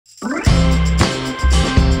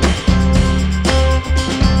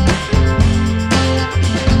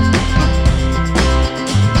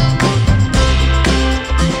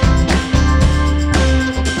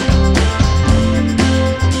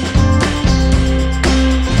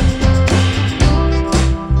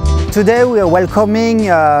Today we are welcoming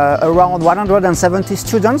around 170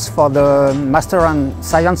 students for the Master in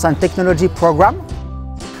Science and Technology program,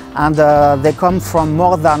 and they come from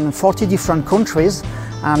more than 40 different countries,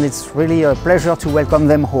 and it's really a pleasure to welcome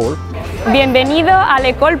them all. Bienvenido a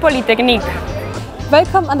l'École Polytechnique.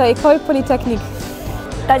 Welcome an der Ecole Polytechnique.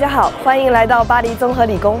 大家好，欢迎来到巴黎综合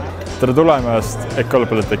理工。 Tere tulemast Ecole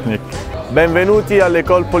Polytechnique. Benvenuti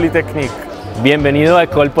all'École Polytechnique. Bienvenido a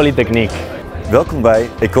Ecole Polytechnique. Welkom bij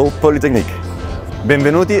Ecole Polytechnique.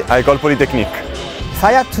 Benvenuti a Ecole Polytechnique. If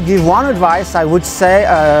I had to give one advice, I would say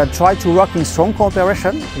try to work in strong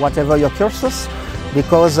cooperation, whatever your cursus,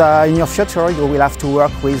 because in your future you will have to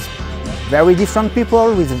work with very different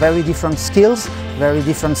people, with very different skills, very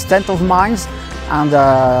different state of minds, and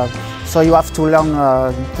so you have to learn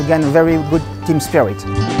to gain a very good team spirit.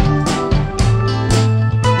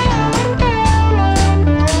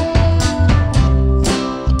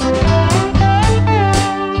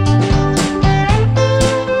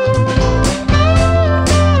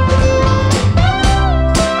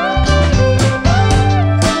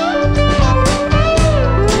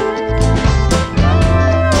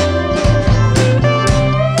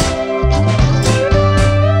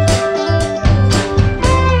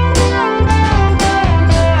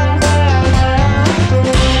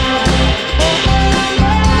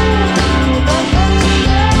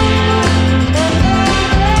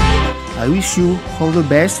 I wish you all the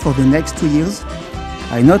best for the next 2 years.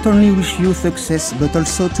 I not only wish you success, but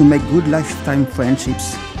also to make good lifetime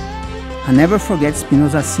friendships. And never forget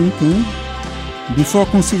Spinoza's thinking. Before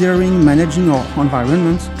considering managing our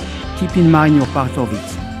environment, keep in mind you're part of it.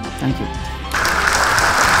 Thank you.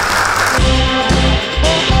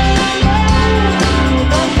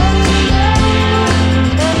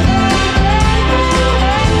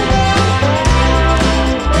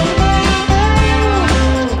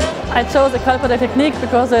 I chose École Polytechnique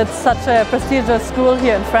because it's such a prestigious school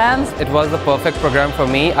here in France. It was the perfect program for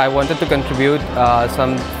me. I wanted to contribute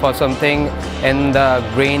for something in the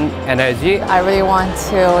green energy. I really want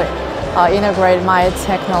to integrate my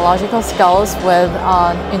technological skills with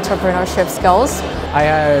entrepreneurship skills.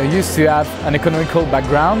 I used to have an economical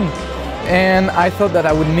background, and I thought that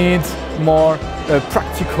I would need more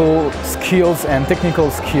practical skills and technical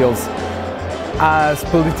skills. As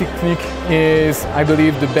Polytechnique is, I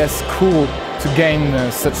believe, the best school to gain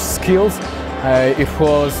such skills, it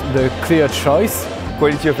was the clear choice.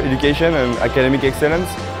 Quality of education and academic excellence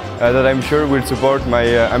that I'm sure will support my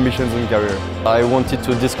ambitions and career. I wanted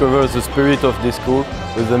to discover the spirit of this school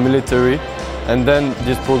with the military, and then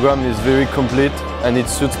this program is very complete and it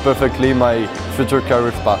suits perfectly my future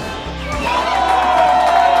career path.